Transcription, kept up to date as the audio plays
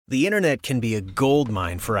The internet can be a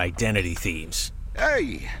goldmine for identity thieves.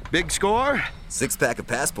 Hey, big score? 6-pack of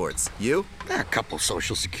passports. You? A couple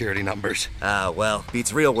social security numbers. Well,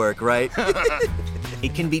 beats real work, right?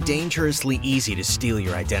 It can be dangerously easy to steal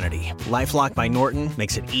your identity. LifeLock by Norton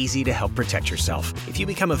makes it easy to help protect yourself. If you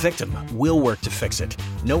become a victim, we'll work to fix it.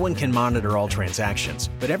 No one can monitor all transactions,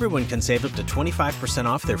 but everyone can save up to 25%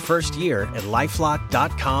 off their first year at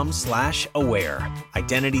LifeLock.com/aware.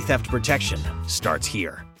 Identity theft protection starts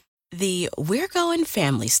here. The We're Going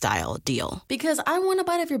Family Style deal. Because I want a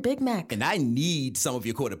bite of your Big Mac. And I need some of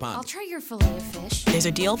your Quarter Pounder. I'll try your filet of fish. There's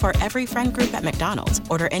a deal for every friend group at McDonald's.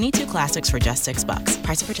 Order any 2 classics for just $6.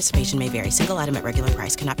 Price of participation may vary. Single item at regular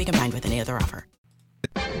price cannot be combined with any other offer.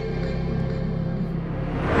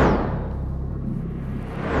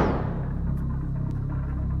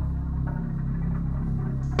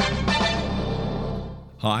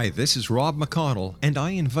 Hi, this is Rob McConnell, and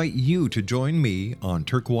I invite you to join me on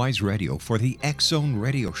Turquoise Radio for the X Zone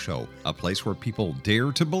Radio Show, a place where people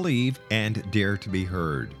dare to believe and dare to be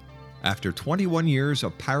heard. After 21 years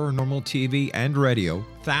of paranormal TV and radio,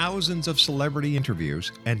 thousands of celebrity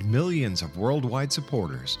interviews, and millions of worldwide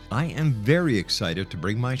supporters, I am very excited to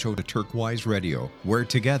bring my show to Turquoise Radio, where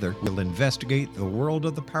together we'll investigate the world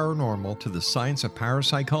of the paranormal to the science of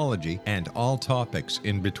parapsychology and all topics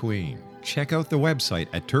in between. Check out the website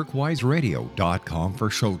at turquoiseradio.com for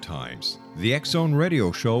showtimes. The X Zone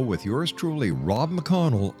Radio Show with yours truly, Rob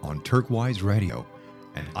McConnell, on Turquoise Radio.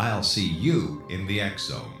 And I'll see you in the X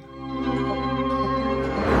Zone.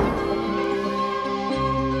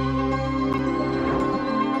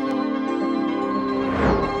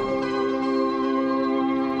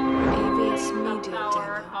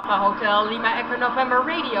 Papa Hotel Lima Echo November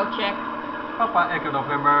radio check. Papa Echo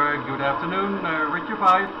November, good afternoon, read you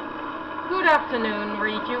 5. Good afternoon,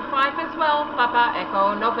 read you 5 as well, Papa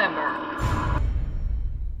Echo November.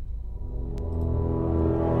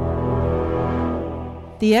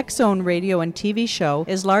 The X Zone radio and TV show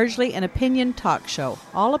is largely an opinion talk show.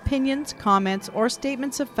 All opinions, comments, or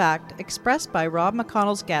statements of fact expressed by Rob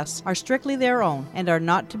McConnell's guests are strictly their own and are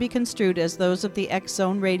not to be construed as those of the X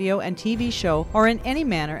Zone radio and TV show or in any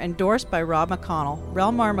manner endorsed by Rob McConnell,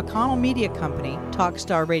 Relmar McConnell Media Company,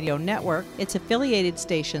 Talkstar Radio Network, its affiliated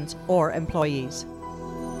stations, or employees.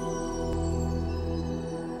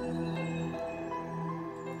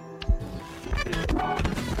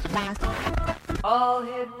 All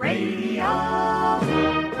Hit Radio.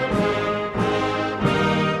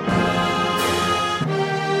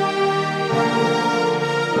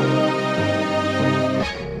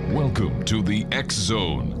 Welcome to the X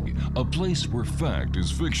Zone, a place where fact is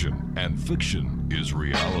fiction and fiction is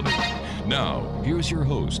reality. Now, here's your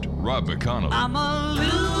host, Rob McConnell. I'm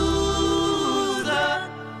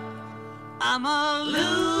a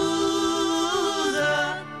loser,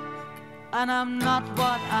 and I'm not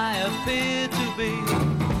what I appear to be.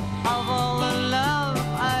 Of all the love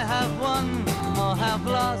I have won or have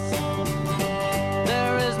lost,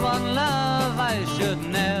 there is one love I should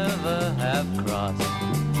never have crossed.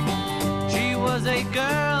 She was a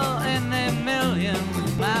girl in a million,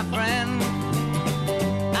 my friend.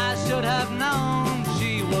 I should have known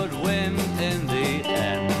she would win in the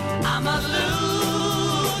end. I'm a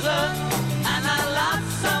loser, and I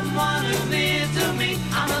lost someone who's near to me.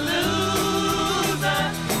 I'm a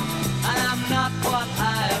loser, and I'm not what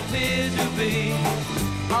I appear to be.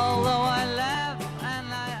 Although I laugh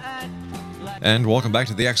and I act like... And welcome back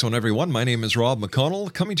to the X Zone, everyone. My name is Rob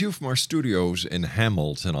McConnell, coming to you from our studios in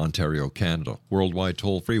Hamilton, Ontario, Canada. Worldwide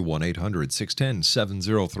toll-free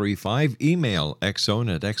 1-800-610-7035. Email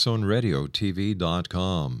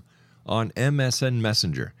xzone@xzoneradiotv.com. On MSN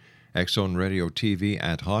Messenger,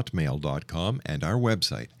 xzoneradiotv@hotmail.com, and our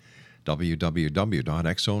website,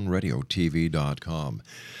 www.xzoneradiotv.com.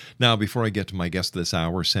 Now, before I get to my guest this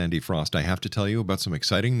hour, Sandy Frost, I have to tell you about some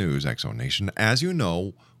exciting news, X Zone Nation. As you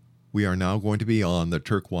know, we are now going to be on the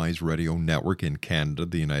Turquoise Radio Network in Canada,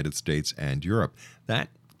 the United States, and Europe. That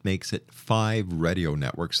makes it 5 radio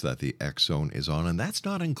networks that the X Zone is on, and that's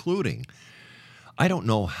not including, I don't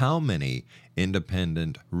know how many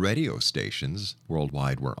independent radio stations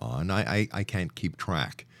worldwide we're on. I can't keep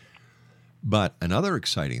track. But another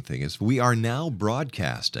exciting thing is we are now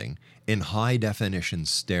broadcasting in high-definition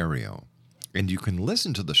stereo. And you can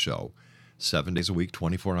listen to the show 7 days a week,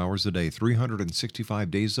 24 hours a day, 365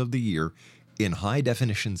 days of the year in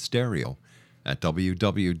high-definition stereo at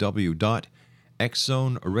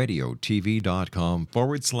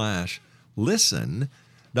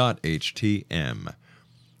www.xzoneradiotv.com/listen.htm.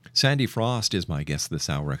 Sandy Frost is my guest this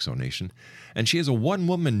hour, X Zone Nation, and she is a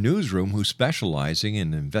one-woman newsroom who's specializing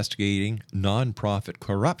in investigating nonprofit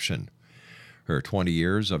corruption. Her 20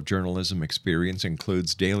 years of journalism experience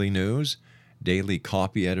includes daily news, daily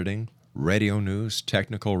copy editing, radio news,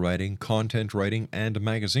 technical writing, content writing, and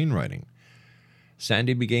magazine writing.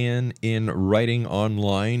 Sandy began in writing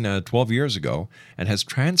online 12 years ago and has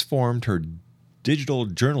transformed her digital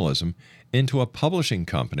journalism into a publishing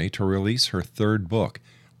company to release her third book.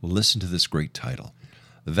 Listen to this great title: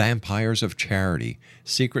 Vampires of Charity,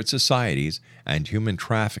 Secret Societies, and Human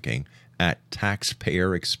Trafficking at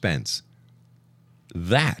Taxpayer Expense.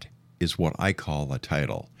 That is what I call a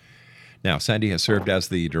title. Now, Sandy has served as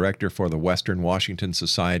the director for the Western Washington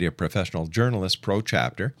Society of Professional Journalists Pro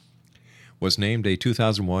Chapter, was named a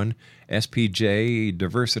 2001 SPJ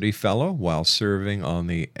Diversity Fellow while serving on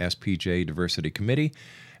the SPJ Diversity Committee,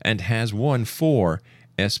 and has won 4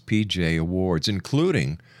 SPJ awards,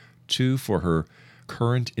 including 2 for her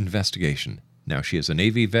current investigation. Now, she is a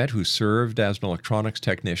Navy vet who served as an electronics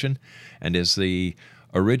technician and is the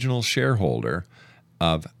original shareholder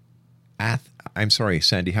of I'm sorry,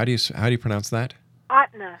 Sandy, how do you pronounce that?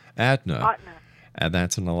 Atna. Atna. And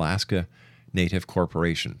that's an Alaska Native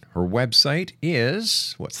corporation. Her website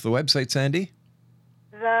is, what's the website, Sandy?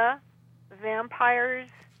 The Vampires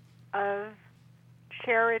of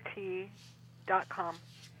Charity.com.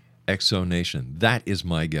 Exonation. That is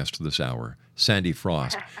my guest this hour, Sandy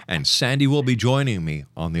Frost. And Sandy will be joining me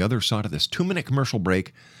on the other side of this 2-minute commercial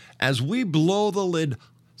break as we blow the lid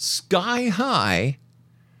sky high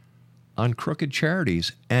on crooked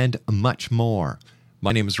charities and much more.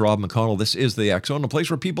 My name is Rob McConnell. This is the X Zone, a place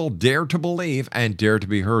where people dare to believe and dare to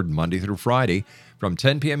be heard, Monday through Friday from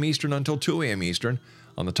 10 p.m. Eastern until 2 a.m. Eastern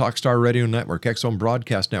on the Talkstar Radio Network, X Zone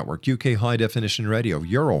Broadcast Network, UK High Definition Radio,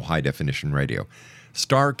 Euro High Definition Radio,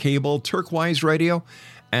 Star Cable, Turquoise Radio,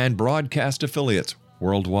 and broadcast affiliates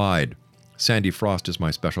worldwide. Sandy Frost is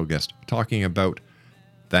my special guest, talking about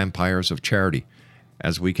Vampires of Charity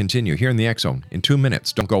as we continue here in the X Zone in 2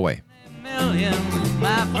 minutes. Don't go away. Million,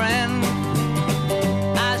 my friend,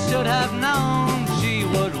 I should have known she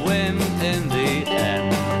would win in the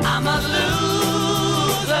end. I'm a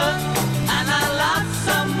loser, and I lost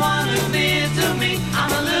someone who's near to me.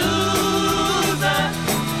 I'm a loser,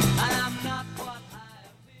 and I'm not what I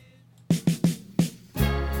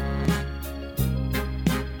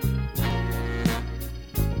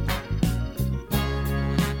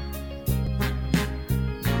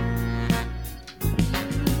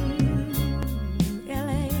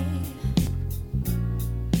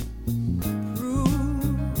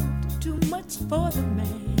for the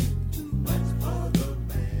man. Too much for the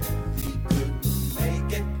man. He couldn't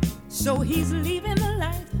make it. So he's leaving the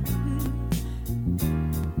life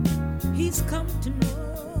he's come to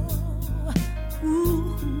know.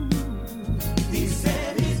 Ooh. He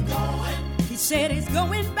said he's going. He said he's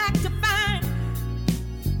going back to find.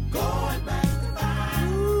 Going back to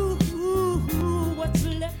find. Ooh, what's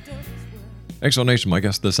left of his world. Explanation. My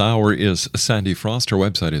guest this hour is Sandy Frost. Her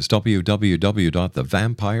website is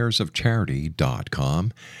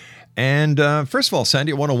www.thevampiresofcharity.com. And first of all,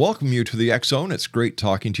 Sandy, I want to welcome you to the X Zone. It's great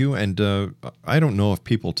talking to you. And I don't know if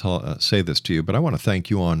people say this to you, but I want to thank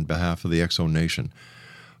you on behalf of the X Zone Nation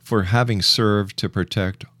for having served to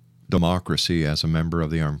protect democracy as a member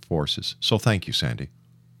of the armed forces. So thank you, Sandy.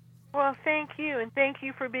 Well, thank you. And thank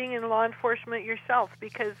you for being in law enforcement yourself,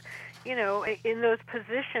 because, you know, in those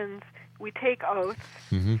positions, we take oaths,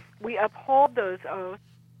 we uphold those oaths,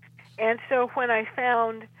 and so when I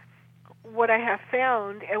found what I have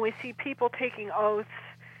found, and we see people taking oaths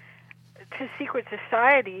to secret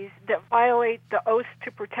societies that violate the oaths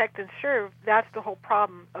to protect and serve, that's the whole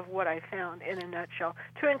problem of what I found in a nutshell,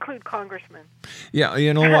 to include congressmen. Yeah,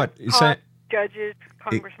 you know what? Judges,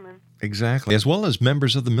 congressmen. Exactly, as well as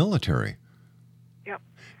members of the military. Yep.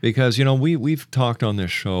 Because, you know, we've talked on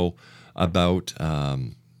this show about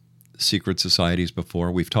secret societies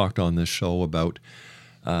before. We've talked on this show about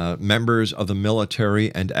members of the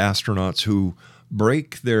military and astronauts who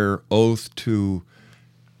break their oath to,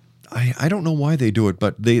 I don't know why they do it,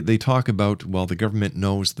 but they talk about, well, the government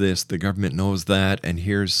knows this, the government knows that, and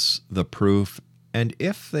here's the proof. And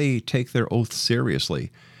if they take their oath seriously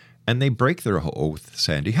and they break their oath,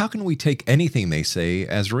 Sandy, how can we take anything they say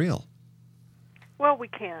as real? Well, we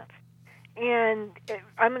can't. And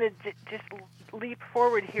I'm going to just leap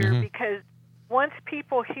forward here, because once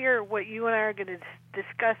people hear what you and I are going to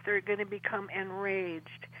discuss, they're going to become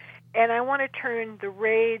enraged. And I want to turn the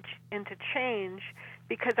rage into change,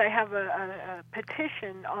 because I have a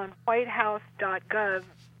petition on whitehouse.gov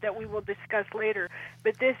that we will discuss later.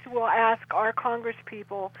 But this will ask our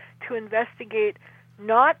congresspeople to investigate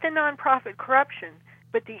not the nonprofit corruption,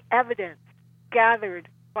 but the evidence gathered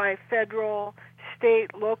by federal,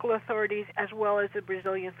 state, local authorities, as well as the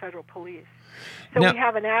Brazilian federal police. So Now, we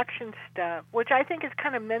have an action step, which I think is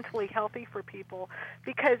kind of mentally healthy for people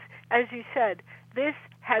because, as you said, this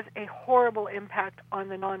has a horrible impact on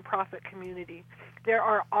the nonprofit community. There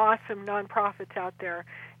are awesome nonprofits out there,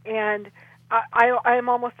 and I am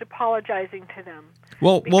almost apologizing to them.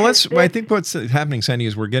 Well, I think what's happening, Sandy,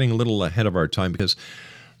 is we're getting a little ahead of our time because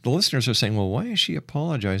the listeners are saying, well, why is she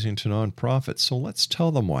apologizing to nonprofits? So let's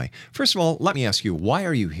tell them why. First of all, let me ask you, why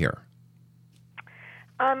are you here?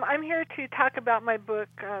 I'm here to talk about my book,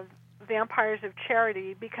 Vampires of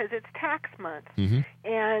Charity, because it's tax month. Mm-hmm.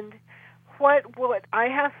 And what I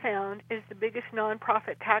have found is the biggest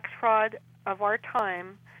nonprofit tax fraud of our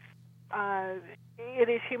time. It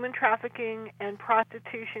is human trafficking and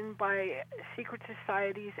prostitution by secret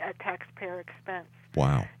societies at taxpayer expense.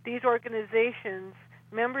 Wow. These organizations,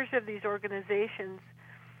 members of these organizations,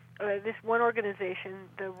 this one organization,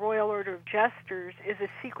 the Royal Order of Jesters, is a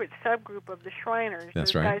secret subgroup of the Shriners.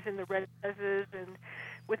 That's Those right. guys in the red dresses and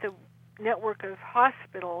with a network of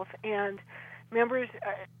hospitals. And members,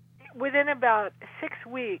 within about 6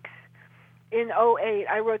 weeks, in 2008,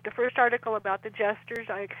 I wrote the first article about the Jesters.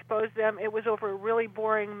 I exposed them. It was over a really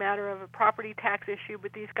boring matter of a property tax issue,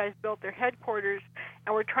 but these guys built their headquarters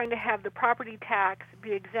and were trying to have the property tax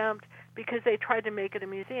be exempt because they tried to make it a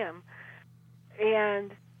museum.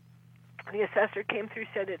 And the assessor came through,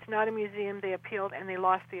 said it's not a museum. They appealed, and they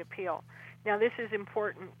lost the appeal. Now, this is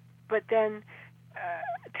important. But then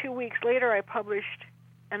 2 weeks later, I published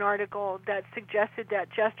an article that suggested that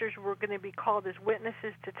jesters were going to be called as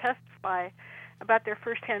witnesses to testify about their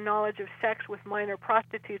firsthand knowledge of sex with minor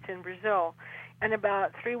prostitutes in Brazil. And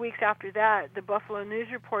about 3 weeks after that, the Buffalo News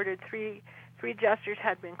reported three jesters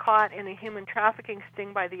had been caught in a human trafficking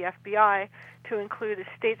sting by the FBI, to include a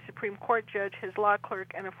state Supreme Court judge, his law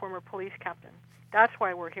clerk, and a former police captain. That's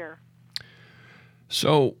why we're here.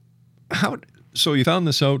 So you found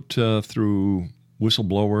this out through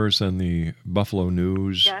whistleblowers and the Buffalo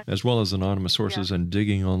News, yes, as well as anonymous sources, and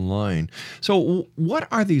digging online. So what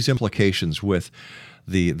are these implications with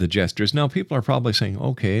the jesters? Now, people are probably saying,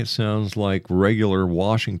 okay, it sounds like regular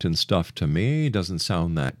Washington stuff to me. Doesn't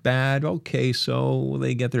sound that bad. Okay, so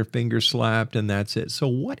they get their fingers slapped and that's it. So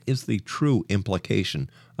what is the true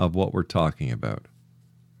implication of what we're talking about?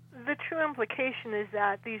 The true implication is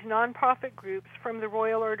that these nonprofit groups from the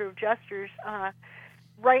Royal Order of Jesters,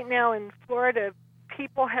 right now in Florida,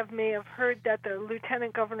 people may have heard that the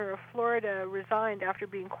Lieutenant Governor of Florida resigned after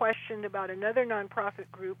being questioned about another nonprofit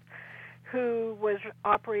group who was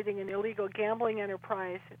operating an illegal gambling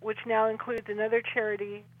enterprise, which now includes another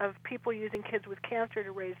charity of people using kids with cancer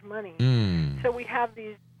to raise money. So we have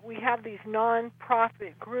these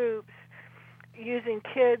nonprofit groups using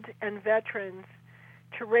kids and veterans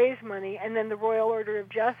to raise money, and then the Royal Order of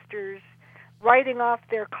Jesters writing off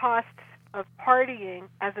their costs of partying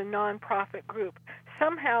as a nonprofit group.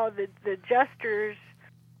 Somehow the jesters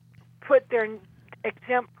put their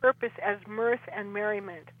exempt purpose as mirth and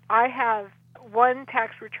merriment. I have one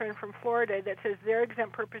tax return from Florida that says their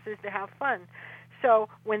exempt purpose is to have fun. So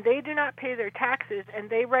when they do not pay their taxes and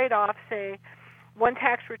they write off, say, one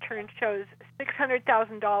tax return shows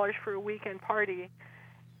 $600,000 for a weekend party,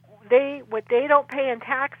 what they don't pay in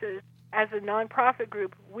taxes as a nonprofit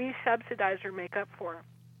group, we subsidize or make up for.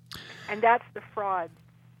 And that's the fraud.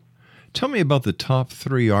 Tell me about the top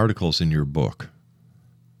 3 articles in your book.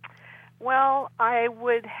 Well, I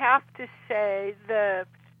would have to say a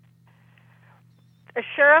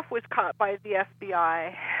sheriff was caught by the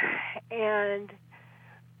FBI, and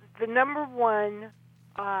the number one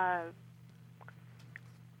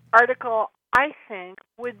article, I think,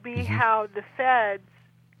 would be how the feds,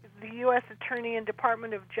 the U.S. Attorney and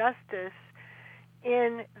Department of Justice,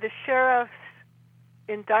 in the sheriff's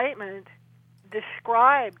indictment,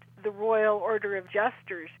 described the Royal Order of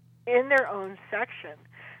Jesters in their own section.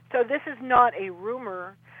 So this is not a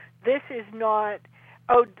rumor. This is not,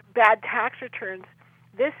 bad tax returns.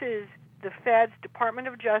 This is the feds, Department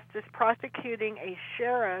of Justice, prosecuting a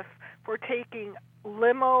sheriff for taking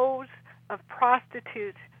limos of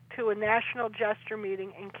prostitutes to a national jester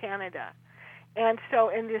meeting in Canada. And so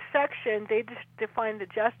in this section, they just define the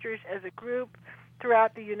jesters as a group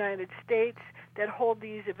throughout the United States that hold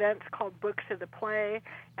these events called Books of the Play,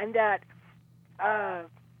 and that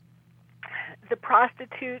the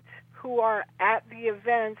prostitutes who are at the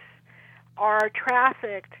events are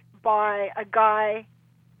trafficked by a guy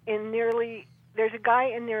in nearly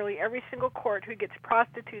every single court who gets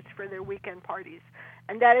prostitutes for their weekend parties.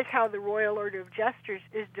 And that is how the Royal Order of Jesters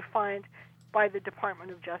is defined by the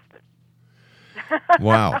Department of Justice.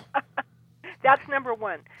 Wow. That's number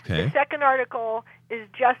one. Okay. The second article is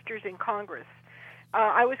Jesters in Congress.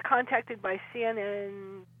 I was contacted by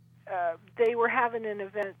CNN. They were having an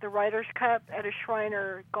event, the Riders' Cup, at a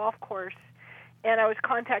Shriner golf course, and I was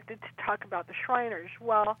contacted to talk about the Shriners.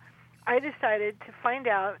 Well, I decided to find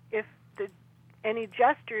out if any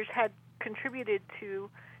jesters had contributed to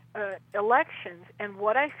elections, and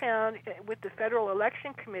what I found with the Federal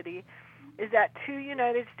Election Committee is that 2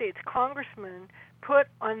 United States congressmen put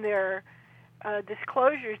on their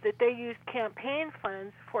disclosures that they used campaign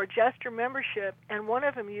funds for jester membership, and one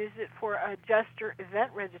of them used it for a jester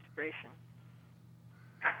event registration.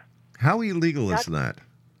 How illegal is that?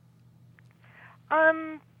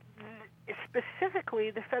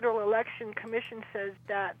 Specifically, the Federal Election Commission says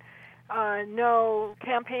that no,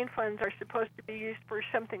 campaign funds are supposed to be used for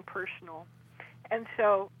something personal. And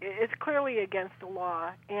so it's clearly against the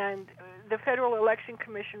law. And the Federal Election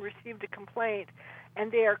Commission received a complaint,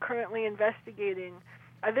 and they are currently investigating.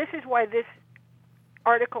 This is why this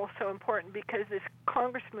article is so important, because this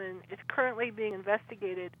congressman is currently being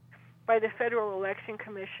investigated by the Federal Election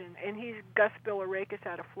Commission, and he's Gus Bilirakis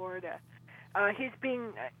out of Florida. He's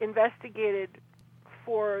being investigated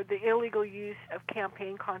for the illegal use of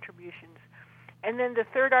campaign contributions. And then the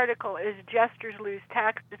third article is Jesters Lose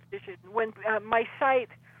Tax Decision. When my site,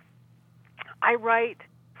 I write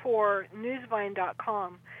for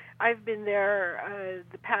newsvine.com. I've been there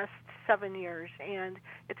the past 7 years, and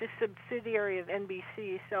it's a subsidiary of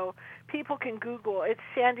NBC, so people can Google. It's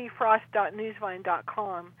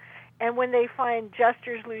sandyfrost.newsvine.com. And when they find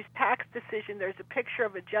Jesters Lose Tax Decision, there's a picture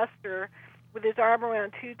of a jester with his arm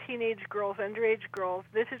around 2 teenage girls, underage girls.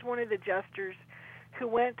 This is one of the jesters who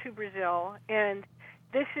went to Brazil, and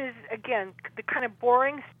this is, again, the kind of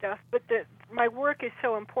boring stuff, but my work is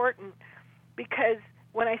so important because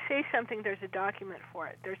when I say something, there's a document for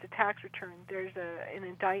it. There's a tax return. There's an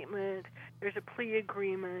indictment. There's a plea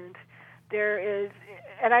agreement. There is,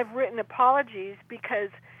 and I've written apologies because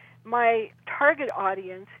my target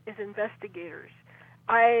audience is investigators.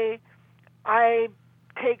 I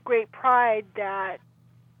take great pride that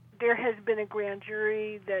there has been a grand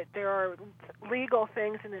jury, that there are legal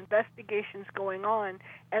things and investigations going on,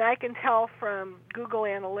 and I can tell from Google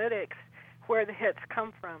Analytics where the hits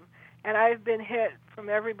come from. And I've been hit from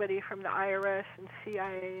everybody from the IRS and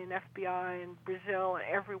CIA and FBI and Brazil and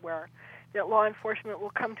everywhere, that law enforcement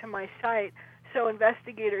will come to my site so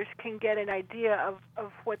investigators can get an idea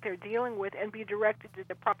of what they're dealing with and be directed to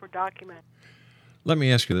the proper document. Let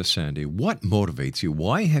me ask you this, Sandy. What motivates you?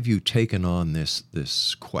 Why have you taken on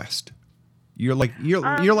this quest? You're like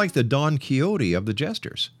the Don Quixote of the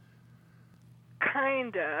jesters.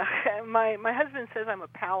 Kinda. My husband says I'm a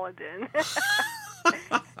paladin.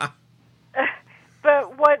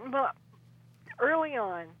 But early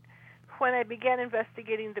on, when I began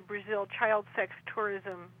investigating the Brazil child sex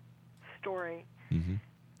tourism story,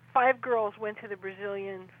 5 girls went to the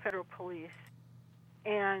Brazilian federal police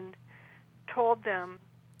and told them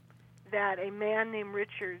that a man named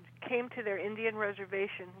Richard came to their Indian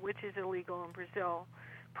reservation, which is illegal in Brazil,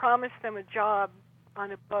 promised them a job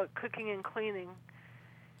on a boat cooking and cleaning.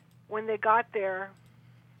 When they got there,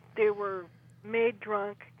 they were made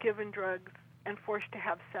drunk, given drugs, and forced to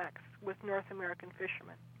have sex with North American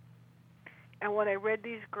fishermen. And when I read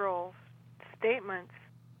these girls' statements,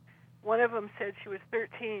 one of them said she was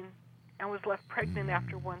 13 and was left pregnant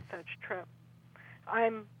after one such trip.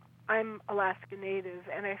 I'm Alaska Native,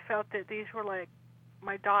 and I felt that these were like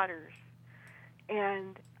my daughters,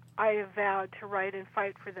 and I vowed to write and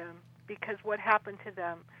fight for them, because what happened to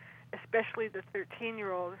them, especially the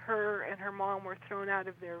 13-year-old, her and her mom were thrown out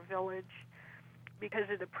of their village because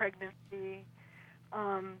of the pregnancy.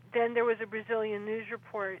 Then there was a Brazilian news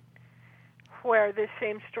report where this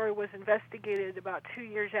same story was investigated about 2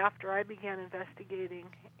 years after I began investigating,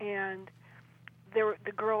 and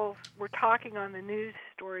the girls were talking on the news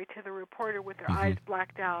story to the reporter with their eyes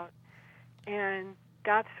blacked out, and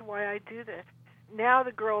that's why I do this. Now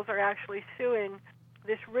the girls are actually suing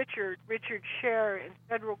this Richard Scher in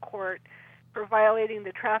federal court for violating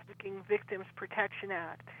the Trafficking Victims Protection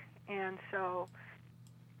Act, and so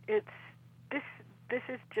this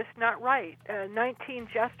is just not right. 19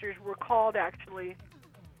 jesters were called, actually,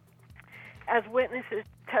 as witnesses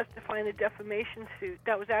to testify in a defamation suit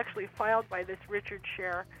that was actually filed by this Richard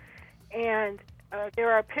Scher. And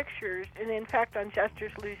there are pictures, and in fact on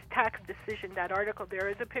Jesters Lose Tax Decision, that article, there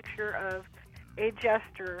is a picture of a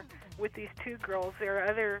jester with these 2 girls. There are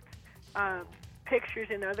other pictures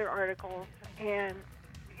in other articles, and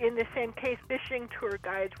in the same case, fishing tour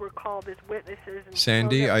guides were called as witnesses. And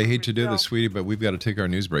Sandy, I hate to do this, sweetie, but we've got to take our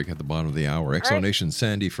news break at the bottom of the hour. Exonation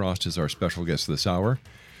Sandy Frost is our special guest this hour.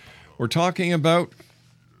 We're talking about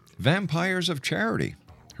Vampires of Charity.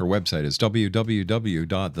 Her website is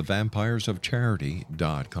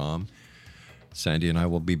www.thevampiresofcharity.com. Sandy and I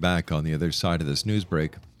will be back on the other side of this news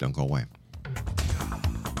break. Don't go away.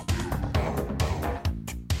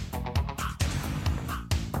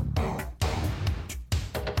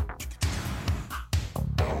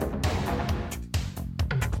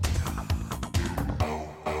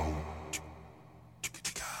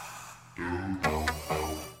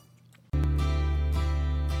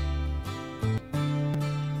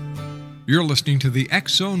 You're listening to the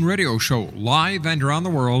X-Zone Radio Show, live and around the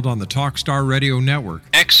world on the Talkstar Radio Network,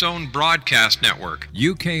 X-Zone Broadcast Network,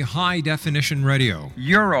 UK High Definition Radio,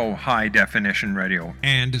 Euro High Definition Radio,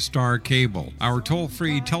 and Star Cable. Our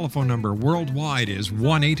toll-free telephone number worldwide is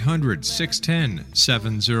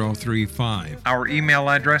 1-800-610-7035. Our email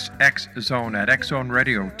address,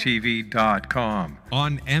 xzone@xzoneradiotv.com.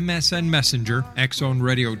 On MSN Messenger,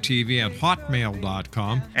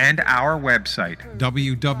 xzoneradiotv@hotmail.com, and our website,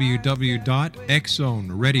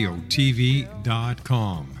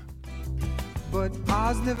 www.xzoneradiotv.com. But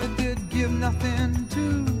Oz never did give nothing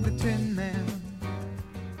to the Tin Man.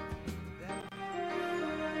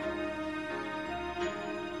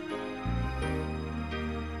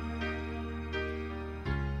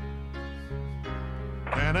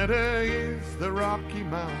 Canada is the Rocky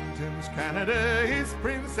Mountains. Canada is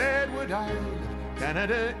Prince Edward Island.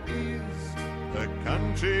 Canada is a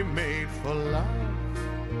country made for love.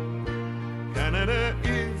 Canada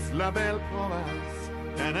is La Belle Province.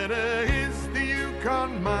 Canada is the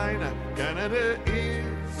Yukon Mine. Canada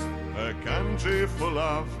is a country full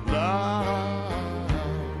of love.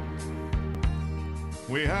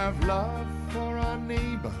 We have love for our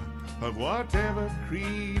neighbor of whatever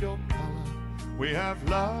creed or color. We have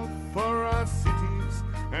love for our cities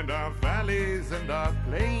and our valleys and our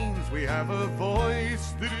plains. We have a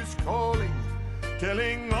voice that is calling,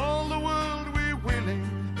 telling all the world we're willing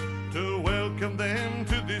to welcome them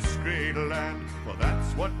to this great land. For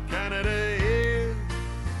that's what Canada is.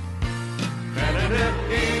 Canada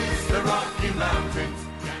is the Rocky Mountains.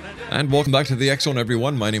 And welcome back to the X-Zone,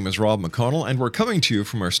 everyone. My name is Rob McConnell, and we're coming to you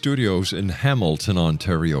from our studios in Hamilton,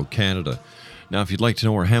 Ontario, Canada. Now, if you'd like to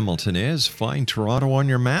know where Hamilton is, find Toronto on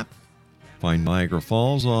your map. Find Niagara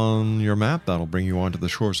Falls on your map. That'll bring you onto the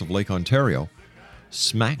shores of Lake Ontario.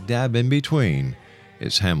 Smack dab in between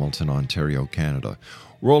is Hamilton, Ontario, Canada.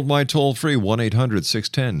 Worldwide toll-free,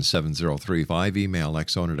 1-800-610-7035. Email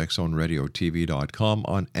xzone@xzoneradiotv.com.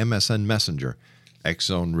 On MSN Messenger,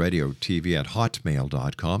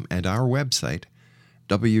 xzoneradiotv@hotmail.com. And our website,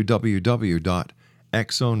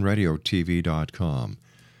 www.xzoneradiotv.com.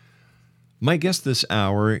 My guest this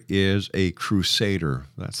hour is a crusader.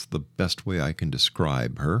 That's the best way I can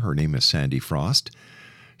describe her. Her name is Sandy Frost.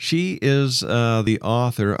 She is the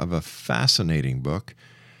author of a fascinating book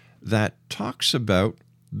that talks about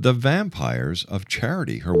the vampires of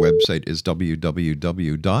charity. Her website is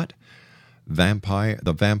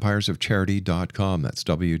www.thevampiresofcharity.com. That's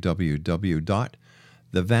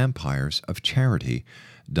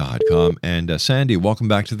www.thevampiresofcharity.com. And Sandy, welcome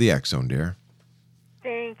back to the X-Zone, dear.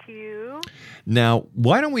 Thank you. Now,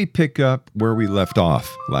 why don't we pick up where we left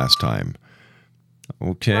off last time?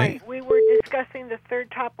 Okay. Right. We were discussing the third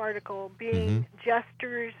top article being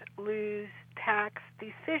Jesters Lose Tax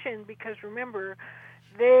Decision, because remember,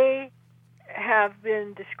 they have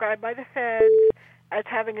been described by the feds as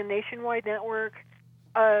having a nationwide network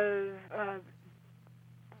of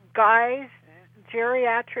guys,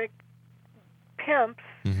 geriatric pimps,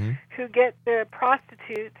 who get the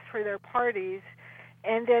prostitutes for their parties.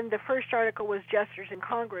 And then the first article was Jesters in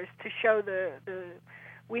Congress to show they're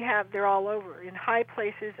all over in high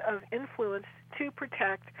places of influence to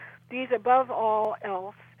protect. These, above all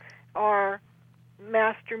else, are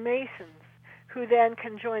Master Masons, who then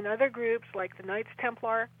can join other groups like the Knights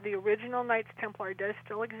Templar. The original Knights Templar does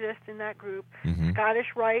still exist in that group.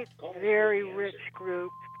 Scottish Rite, very rich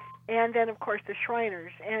group. And then, of course, the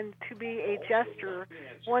Shriners. And to be a jester,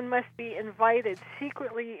 one must be invited,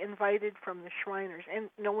 secretly invited from the Shriners.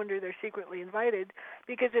 And no wonder they're secretly invited,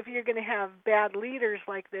 because if you're going to have bad leaders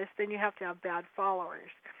like this, then you have to have bad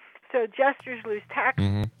followers. So Jesters Lose Tax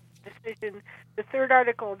Decision, the third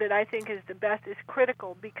article that I think is the best, is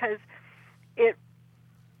critical because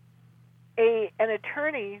an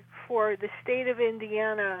attorney for the state of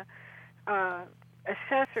Indiana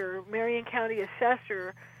assessor, Marion County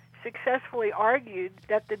assessor, successfully argued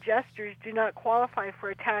that the jesters do not qualify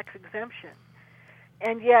for a tax exemption,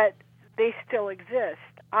 and yet they still exist.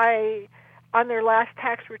 On their last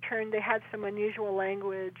tax return, they had some unusual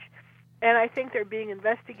language, and I think they're being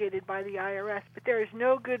investigated by the IRS, but there is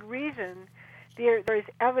no good reason. There is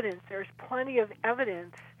evidence, there's plenty of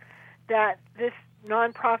evidence that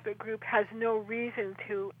nonprofit group has no reason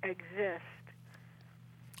to exist.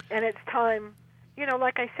 And it's time,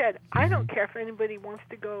 like I said, I don't care if anybody wants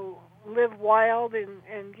to go live wild and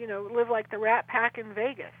live like the Rat Pack in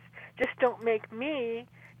Vegas. Just don't make me,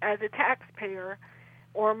 as a taxpayer,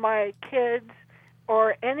 or my kids,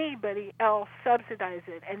 or anybody else subsidize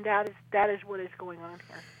it. And that is what is going on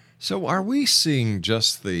here. So are we seeing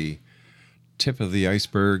just the tip of the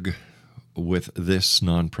iceberg with this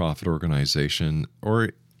nonprofit organization, or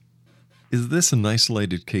is this an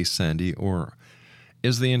isolated case, Sandy, or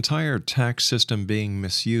is the entire tax system being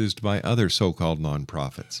misused by other so-called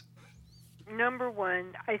nonprofits? Number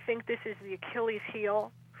one, I think this is the Achilles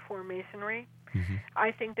heel for Masonry. Mm-hmm.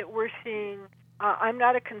 I think that we're seeing, I'm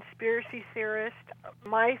not a conspiracy theorist.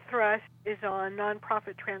 My thrust is on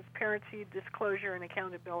nonprofit transparency, disclosure, and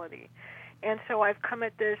accountability. And so I've come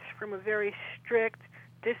at this from a very strict,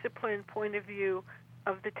 disciplined point of view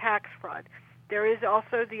of the tax fraud. There is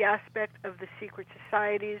also the aspect of the secret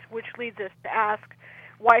societies, which leads us to ask,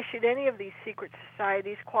 why should any of these secret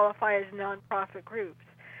societies qualify as nonprofit groups?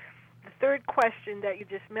 The third question that you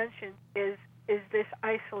just mentioned is this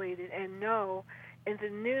isolated? And no, in the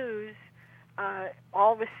news,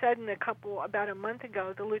 all of a sudden, about a month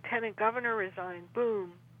ago, the lieutenant governor resigned,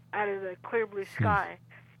 boom, out of the clear blue sky.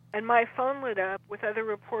 And my phone lit up with other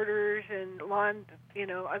reporters and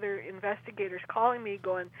other investigators calling me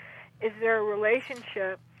going, is there a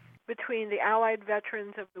relationship between the Allied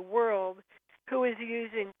veterans of the world who is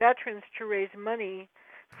using veterans to raise money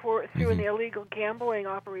through an illegal gambling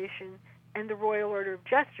operation and the Royal Order of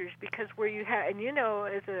Jesters? Because where you have, and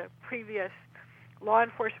as a previous law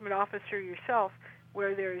enforcement officer yourself,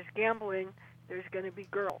 where there's gambling, there's going to be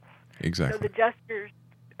girls. Exactly. So the Jesters,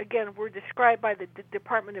 again, were described by the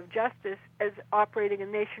Department of Justice as operating a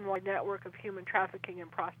nationwide network of human trafficking and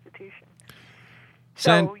prostitution.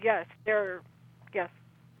 So, yes.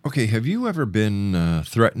 Okay, have you ever been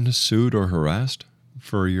threatened, sued, or harassed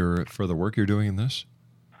for the work you're doing in this?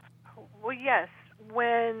 Well, yes.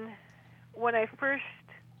 When I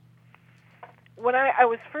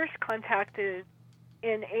was first contacted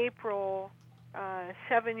in April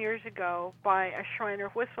 7 years ago by a Shriner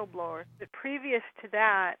whistleblower, but previous to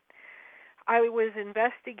that, I was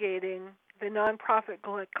investigating the nonprofit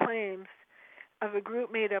claims of a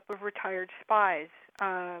group made up of retired spies.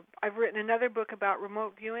 I've written another book about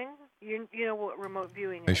remote viewing. You know what remote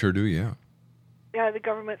viewing is? I sure do, yeah. Yeah, the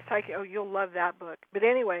government psychic. Oh, you'll love that book. But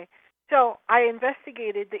anyway, so I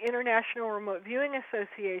investigated the International Remote Viewing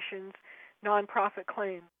Association's nonprofit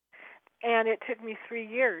claims, and it took me 3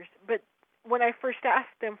 years. But when I first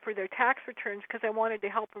asked them for their tax returns, because I wanted to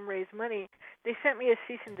help them raise money, they sent me a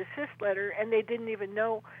cease and desist letter, and they didn't even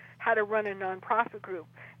know how to run a nonprofit group.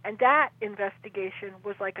 And that investigation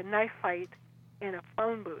was like a knife fight in a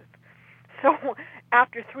phone booth. So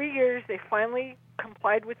after 3 years, they finally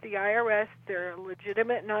complied with the IRS. They're a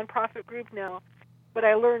legitimate nonprofit group now. But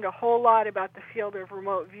I learned a whole lot about the field of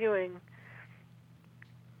remote viewing,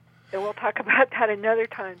 and we'll talk about that another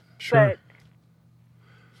time. Sure.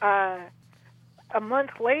 But a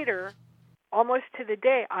month later, almost to the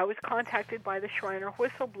day, I was contacted by the Shriner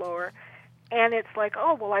whistleblower, and it's like,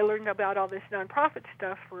 oh, well, I learned about all this nonprofit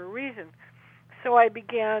stuff for a reason. So I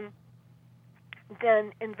began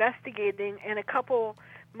then investigating, and a couple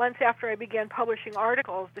months after I began publishing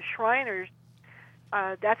articles, the Shriners,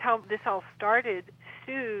 that's how this all started,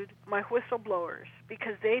 sued my whistleblowers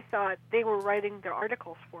because they thought they were writing their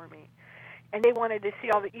articles for me. And they wanted to see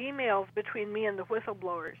all the emails between me and the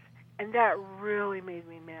whistleblowers. And that really made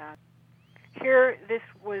me mad. Here, this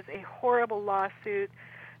was a horrible lawsuit.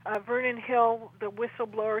 Vernon Hill, the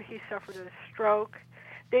whistleblower, he suffered a stroke.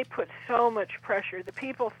 They put so much pressure. The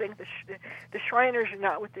people think the Shriners are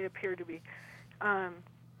not what they appear to be.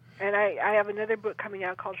 And I have another book coming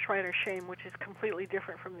out called Shriner Shame, which is completely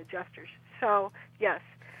different from the Jesters. So, yes,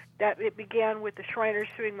 that it began with the Shriners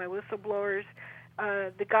suing my whistleblowers.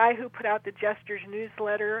 The guy who put out the Jesters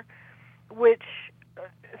newsletter, which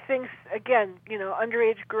things, again,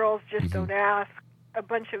 underage girls just don't ask, a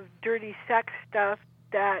bunch of dirty sex stuff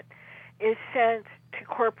that is sent to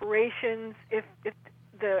corporations. If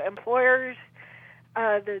the employers,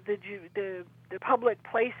 the public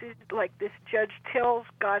places, like this Judge Tills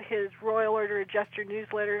got his Royal Order Adjuster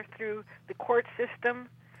newsletter through the court system.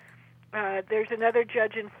 There's another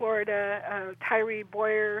judge in Florida, Tyree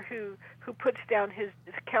Boyer, who puts down his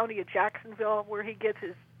county of Jacksonville, where he gets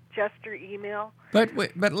his Jester email. But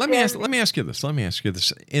let me ask you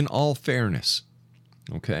this. In all fairness,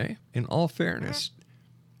 okay? In all fairness,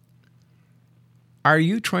 are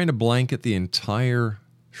you trying to blanket the entire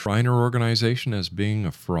Shriner organization as being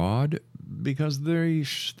a fraud? because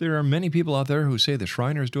there are many people out there who say the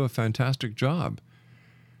Shriners do a fantastic job.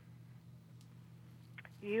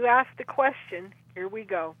 You asked the question. Here we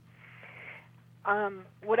go.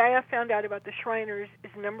 What I have found out about the Shriners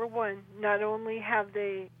is, number one, not only have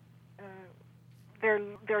they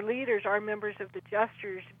their leaders are members of the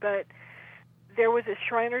Jesters, but there was a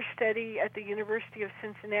Shriner study at the University of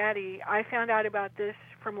Cincinnati. I found out about this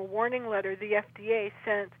from a warning letter the FDA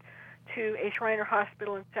sent to a Shriner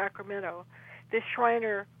hospital in Sacramento. This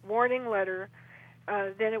Shriner warning letter,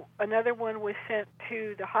 another one was sent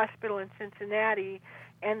to the hospital in Cincinnati,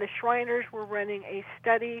 and the Shriners were running a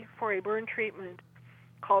study for a burn treatment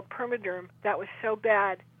called Permaderm that was so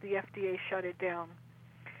bad the FDA shut it down.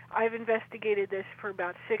 I've investigated this for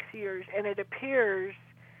about 6 years, and it appears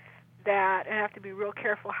that, and I have to be real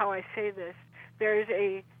careful how I say this, there's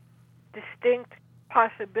a distinct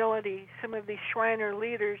possibility some of these Shriner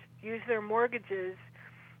leaders use their mortgages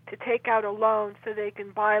to take out a loan so they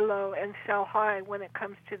can buy low and sell high when it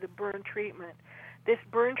comes to the burn treatment. This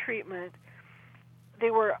burn treatment,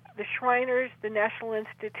 the Shriners, the National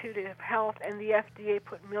Institute of Health, and the FDA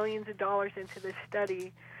put millions of dollars into this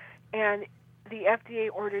study, and the FDA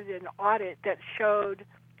ordered an audit that showed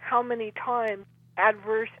how many times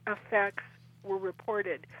adverse effects were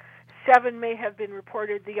reported. 7 may have been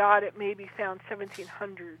reported. The audit maybe found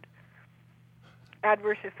 1,700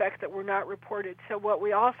 adverse effects that were not reported. So what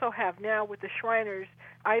we also have now with the Shriners,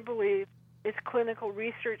 I believe, is clinical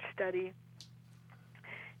research study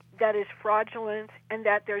that is fraudulent, and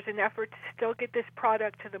that there's an effort to still get this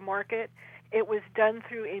product to the market. It was done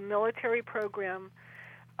through a military program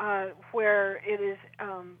where it is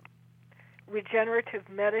regenerative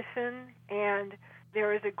medicine, and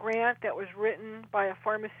there is a grant that was written by a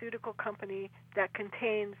pharmaceutical company that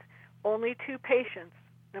contains only 2 patients,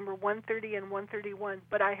 number 130 and 131,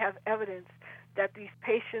 but I have evidence that these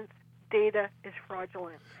patients' data is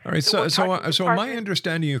fraudulent. All right, so am I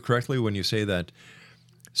understanding you correctly when you say that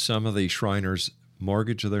some of the Shriners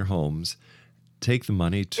mortgage their homes, take the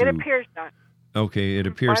money to... It appears that. Okay, it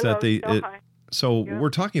appears that they... So yeah.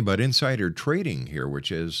 We're talking about insider trading here, which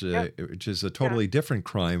is a totally different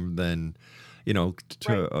crime than,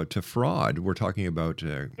 to fraud. We're talking about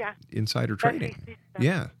insider trading.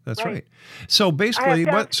 Yeah, that's right. So basically,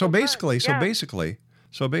 what the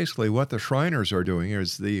Shriners are doing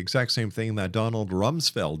is the exact same thing that Donald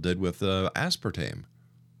Rumsfeld did with aspartame.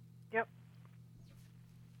 Yep.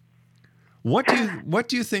 What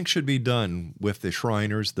do you think should be done with the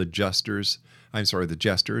Shriners, the Jesters,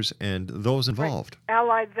 and those involved? Right.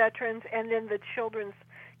 Allied veterans, and then the Children's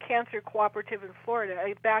Cancer Cooperative in Florida.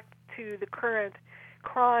 Back to the current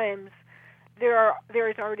crimes, there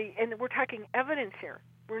is already, and we're talking evidence here.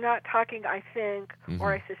 We're not talking, I think,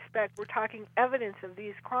 or I suspect. We're talking evidence of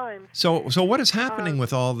these crimes. So what is happening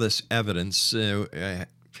with all this evidence?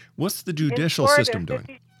 What's the judicial system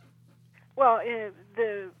doing?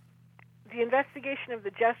 The investigation of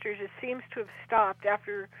the Jesters seems to have stopped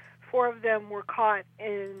after 4 of them were caught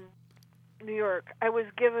in New York. I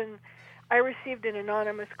received an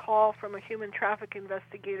anonymous call from a human traffic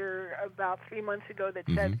investigator about 3 months ago that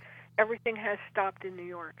said everything has stopped in New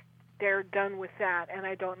York. They're done with that, and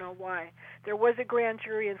I don't know why. There was a grand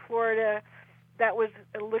jury in Florida that was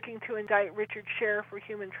looking to indict Richard Scher for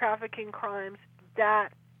human trafficking crimes.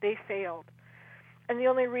 That they failed. And the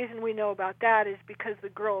only reason we know about that is because the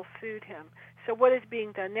girl sued him. So what is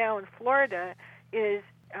being done now in Florida is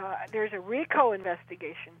there's a RICO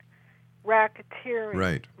investigation,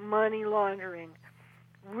 racketeering, money laundering,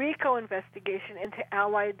 RICO investigation into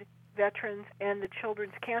Allied veterans and the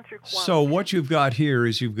Children's Cancer Cooperative. So what you've got here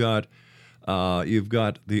is you've got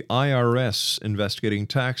the IRS investigating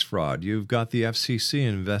tax fraud. You've got the FCC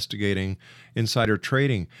investigating insider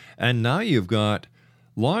trading. And now you've got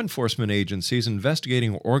law enforcement agencies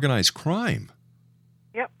investigating organized crime.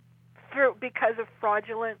 Yep, because of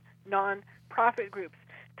fraudulent non-profit groups.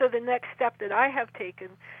 So the next step that I have taken,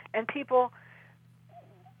 and people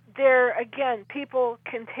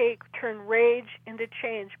can turn rage into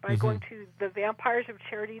change by going to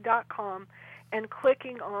thevampiresofcharity.com and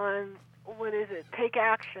clicking on, Take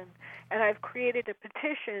Action. And I've created a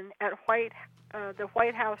petition at the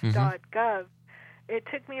whitehouse.gov. It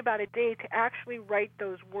took me about a day to actually write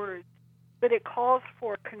those words, but it calls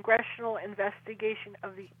for congressional investigation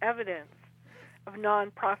of the evidence of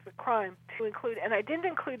non-profit crime to include, and I didn't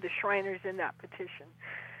include the Shriners in that petition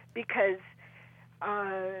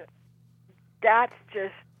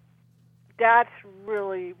that's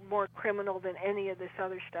really more criminal than any of this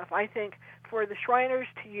other stuff. I think for the Shriners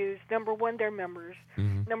to use, number one, their members,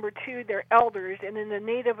 number two, their elders, and in the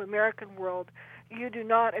Native American world, you do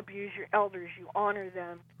not abuse your elders, you honor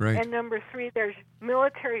them. Right. And number three, there's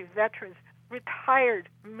military veterans, retired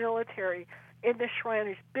military in the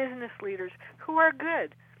Shriners, business leaders who are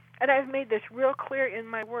good. And I've made this real clear in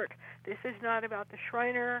my work. This is not about the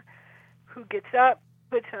Shriner who gets up,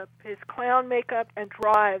 puts up his clown makeup and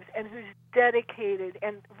drives, and who's dedicated.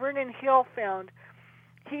 And Vernon Hill found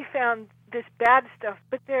this bad stuff,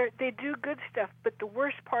 but they do good stuff. But the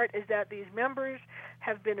worst part is that these members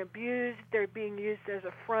have been abused. They're being used as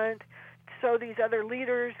a front, so these other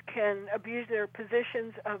leaders can abuse their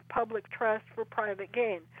positions of public trust for private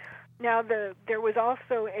gain. Now, there was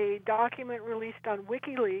also a document released on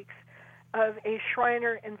WikiLeaks of a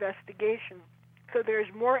Shriner investigation. So there's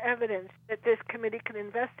more evidence that this committee can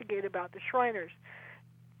investigate about the Shriners.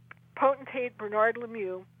 Potentate Bernard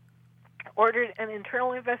Lemieux ordered an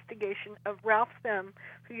internal investigation of Ralph Them,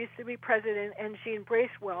 who used to be president, and Jean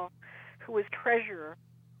Bracewell, who was treasurer.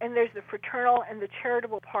 And there's the fraternal and the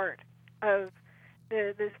charitable part of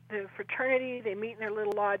the fraternity. They meet in their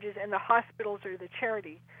little lodges, and the hospitals are the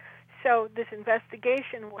charity. So this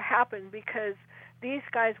investigation happened because these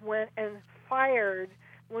guys went and fired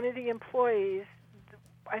one of the employees,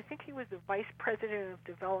 I think he was the vice president of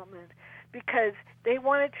development, because they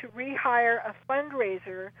wanted to rehire a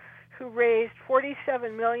fundraiser who raised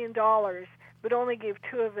 $47 million, but only gave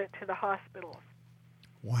 $2 of it to the hospitals.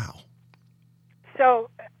 Wow. So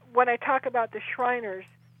when I talk about the Shriners,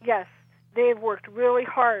 yes, they've worked really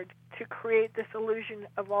hard to create this illusion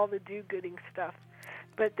of all the do-gooding stuff.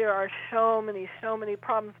 But there are so many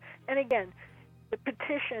problems. And again, the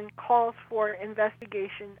petition calls for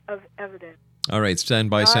investigation of evidence. All right, stand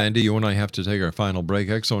by, Sandy. You and I have to take our final break.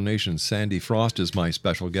 Exonation's Sandy Frost is my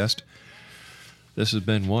special guest. This has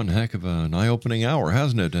been one heck of an eye-opening hour,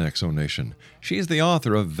 hasn't it, Exonation? She is the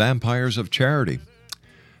author of Vampires of Charity.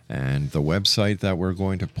 And the website that we're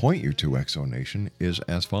going to point you to, Exonation, is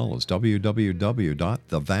as follows,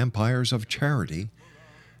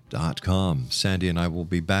 www.thevampiresofcharity.com. Sandy and I will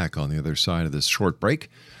be back on the other side of this short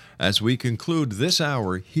break as we conclude this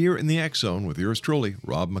hour here in the X Zone with yours truly,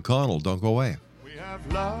 Rob McConnell. Don't go away. We have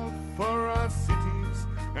love for our cities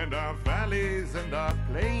and our valleys and our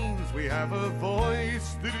plains. We have a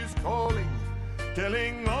voice that is calling,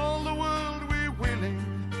 telling all the world we're willing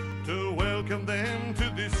to welcome them to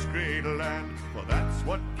this great land. For that's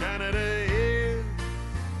what Canada is.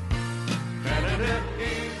 Canada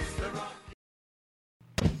is the rock.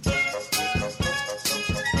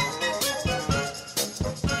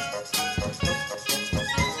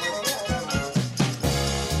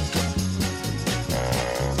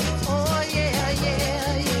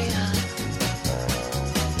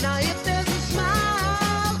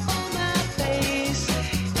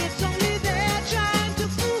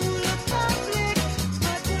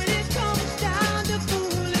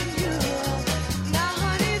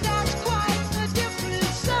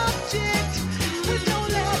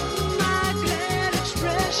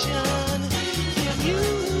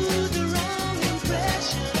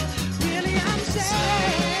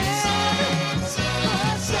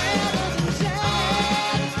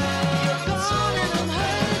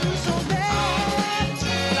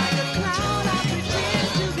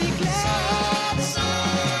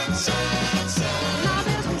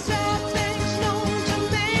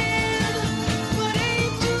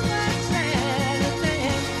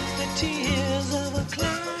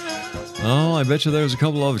 Oh, I bet you there's a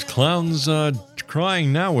couple of clowns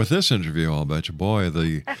crying now with this interview. I'll bet you, boy,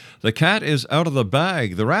 the cat is out of the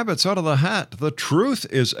bag. The rabbit's out of the hat. The truth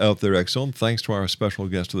is out there, X-Zone. Thanks to our special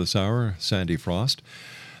guest of this hour, Sandy Frost.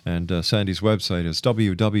 And Sandy's website is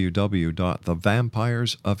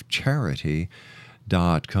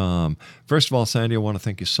www.thevampiresofcharity.com. First of all, Sandy, I want to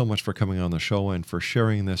thank you so much for coming on the show and for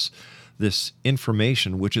sharing this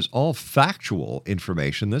information, which is all factual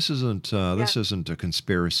information. This isn't a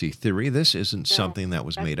conspiracy theory. This isn't something that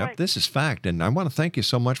was made up. This is fact, and I want to thank you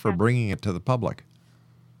so much for bringing it to the public.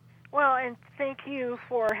 Well, and thank you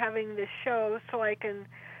for having this show so I can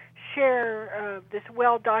share this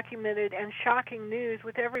well-documented and shocking news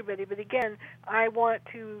with everybody. But again, I want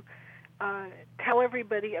to tell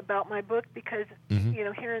everybody about my book because,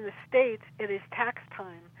 here in the States, it is tax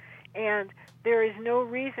time. And there is no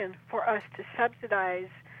reason for us to subsidize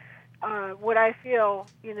what I feel,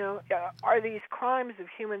 are these crimes of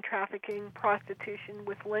human trafficking, prostitution,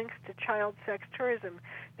 with links to child sex tourism.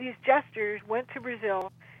 These jesters went to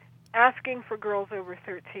Brazil asking for girls over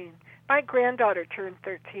 13. My granddaughter turned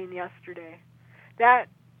 13 yesterday. That,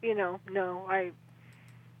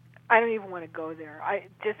 I don't even want to go there.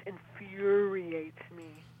 It just infuriates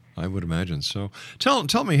me. I would imagine so.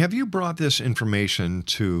 Tell me, have you brought this information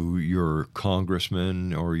to your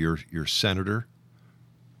congressman or your senator?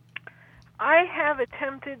 I have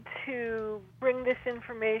attempted to bring this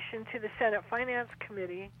information to the Senate Finance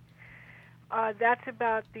Committee. That's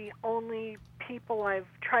about the only people I've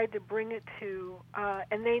tried to bring it to,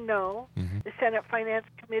 and they know. Mm-hmm. The Senate Finance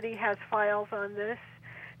Committee has files on this.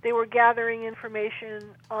 They were gathering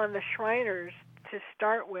information on the Shriners to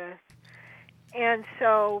start with. And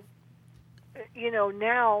so,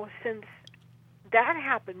 now, since that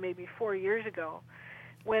happened maybe 4 years ago,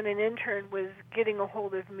 when an intern was getting a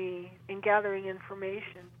hold of me and gathering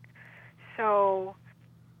information. So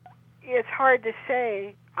it's hard to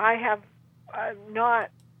say. I have not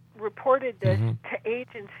reported this to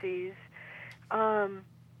agencies,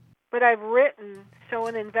 but I've written so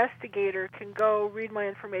an investigator can go read my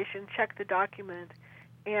information, check the document,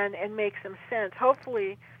 and make some sense.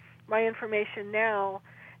 Hopefully my information now,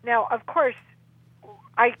 of course,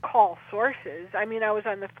 I call sources. I mean, I was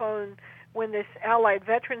on the phone when this Allied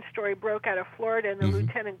veteran story broke out of Florida and the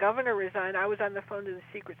lieutenant governor resigned. I was on the phone to the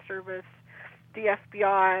Secret Service, the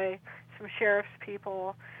FBI, some sheriff's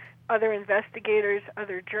people, other investigators,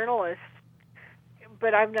 other journalists,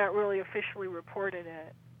 but I've not really officially reported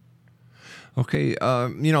it. Okay,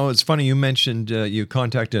 it's funny you mentioned you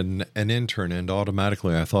contacted an intern, and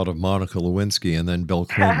automatically I thought of Monica Lewinsky and then Bill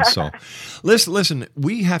Clinton. So, listen,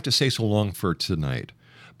 we have to say so long for tonight,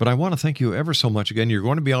 but I want to thank you ever so much again. You're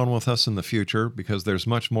going to be on with us in the future because there's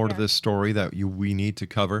much more to this story that we need to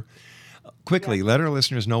cover. Quickly, let our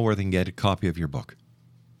listeners know where they can get a copy of your book.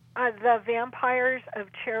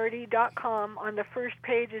 TheVampiresOfCharity.com. On the first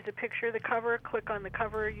page is a picture of the cover. Click on the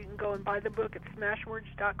cover. You can go and buy the book at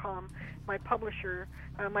Smashwords.com, my publisher,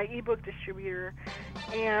 my ebook distributor,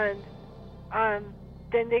 and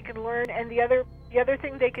then they can learn. And the other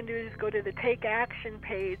thing they can do is go to the Take Action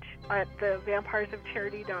page at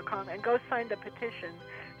TheVampiresOfCharity.com and go sign the petition,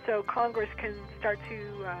 so Congress can start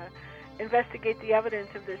to investigate the evidence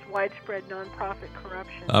of this widespread nonprofit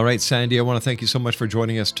corruption. All right, Sandy, I want to thank you so much for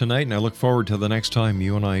joining us tonight, and I look forward to the next time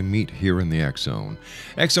you and I meet here in the X Zone.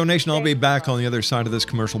 X Zone Nation, I'll be back on the other side of this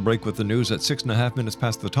commercial break with the news at 6.5 minutes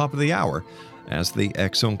past the top of the hour as the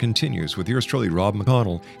X Zone continues with yours truly, Rob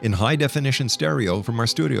McConnell, in high-definition stereo from our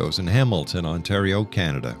studios in Hamilton, Ontario,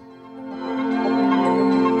 Canada.